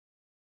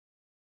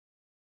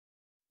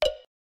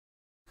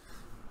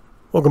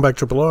Welcome back,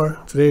 Triple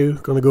R. Today, we're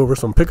going to go over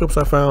some pickups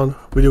I found,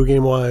 video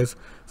game wise.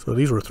 So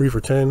these were 3 for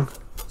 $10.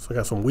 So I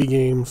got some Wii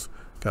games,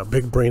 got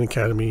Big Brain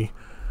Academy,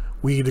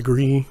 Wii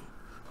Degree.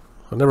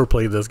 I never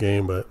played this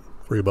game, but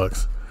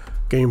 $3.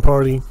 Game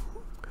Party.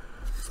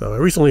 So I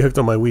recently hooked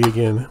on my Wii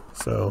again,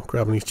 so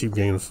grabbing these cheap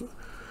games.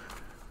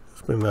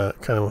 It's been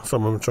kind of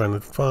something I'm trying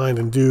to find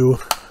and do.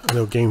 I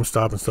know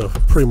GameStop and stuff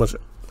are pretty much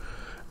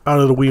out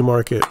of the Wii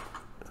market.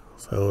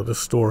 So this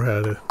store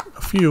had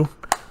a few,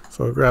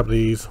 so I grabbed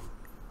these.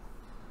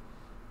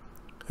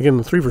 Again,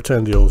 the 3 for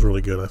 $10 deal was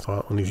really good, I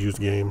thought, on these used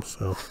games.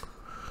 So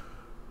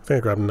I think I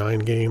grabbed 9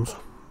 games.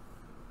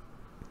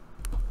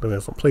 Then I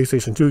have some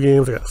PlayStation 2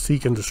 games. I got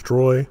Seek and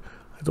Destroy.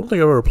 I don't think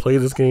I've ever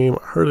played this game.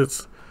 I heard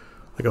it's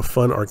like a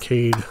fun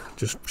arcade,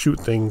 just shoot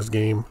things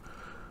game.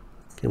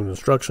 Game with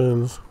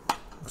instructions.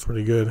 Looks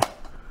pretty good.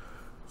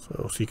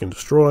 So Seek and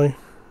Destroy.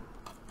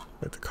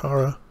 Like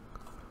Takara.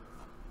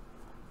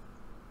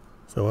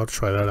 So I'll have to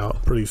try that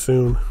out pretty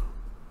soon.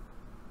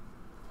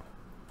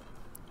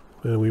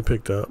 Then we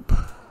picked up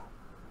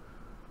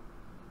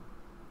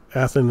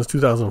Athens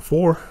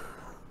 2004.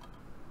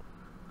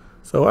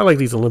 So I like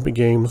these Olympic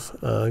games.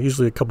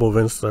 Usually a couple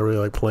events that I really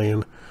like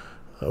playing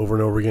over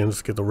and over again,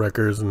 just get the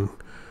records and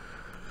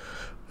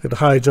get the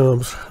high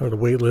jumps or the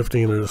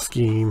weightlifting or the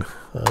skiing.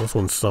 This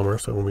one's summer,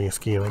 so we'll be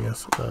skiing, I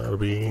guess. It'll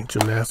be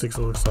gymnastics,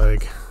 it looks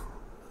like.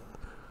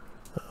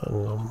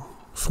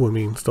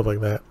 Swimming, stuff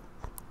like that.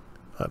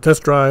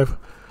 Test Drive.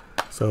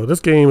 So this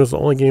game is the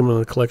only game in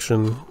the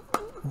collection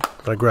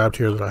that I grabbed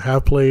here that I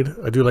have played.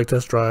 I do like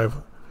Test Drive.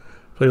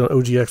 Played on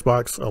OG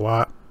Xbox a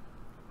lot.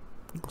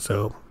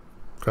 So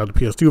grabbed the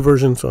PS2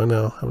 version, so I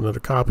now have another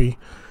copy.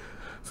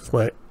 Since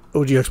my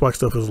OG Xbox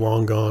stuff is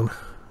long gone.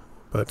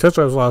 But Test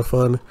Drive is a lot of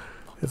fun.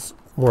 It's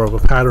more of a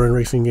pattern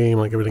racing game,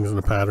 like everything's in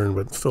a pattern,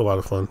 but still a lot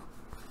of fun.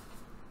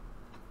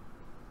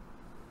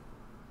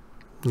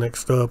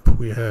 Next up,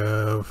 we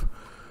have,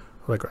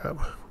 what did I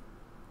grab?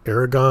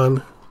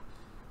 Aragon.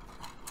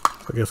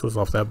 I guess it was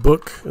off that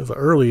book. It was an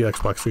early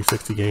Xbox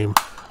 360 game.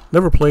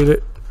 Never played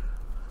it.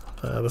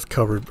 This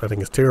cover, I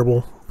think, is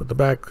terrible. But the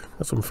back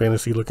has some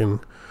fantasy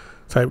looking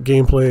type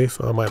gameplay,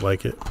 so I might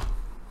like it.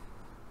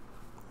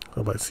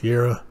 By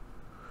Sierra.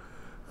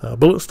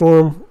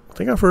 Bulletstorm, I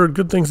think I've heard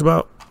good things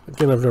about.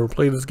 Again, I've never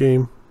played this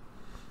game.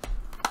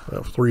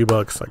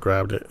 $3, I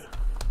grabbed it.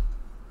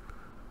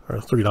 Or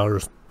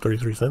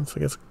 $3.33, I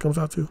guess it comes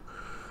out to.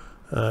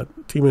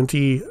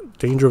 TMNT,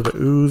 Danger of the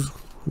Ooze.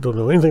 Don't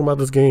know anything about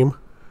this game.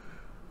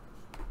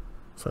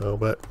 So,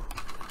 but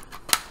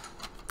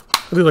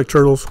I do like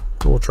turtles.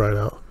 We'll try it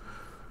out.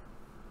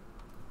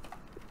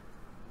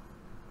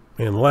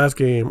 And the last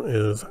game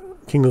is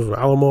Kingdoms of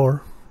Amalur.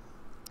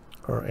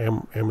 Or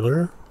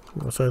Amalur.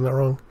 Am I saying that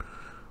wrong?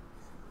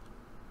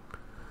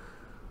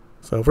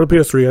 So for the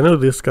PS3, I know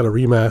this got a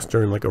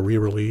remaster and like a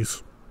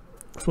re-release.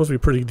 It's supposed to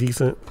be pretty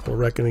decent for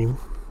Reckoning.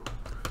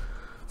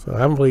 So I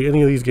haven't played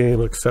any of these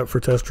games except for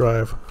Test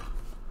Drive.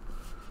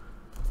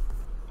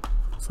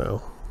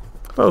 So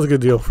that was a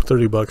good deal for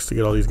 $30 to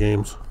get all these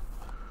games.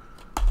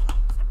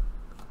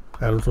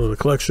 Add them to the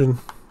collection.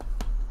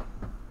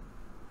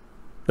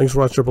 Thanks for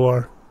watching Triple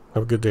R.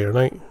 Have a good day or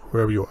night,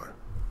 wherever you are.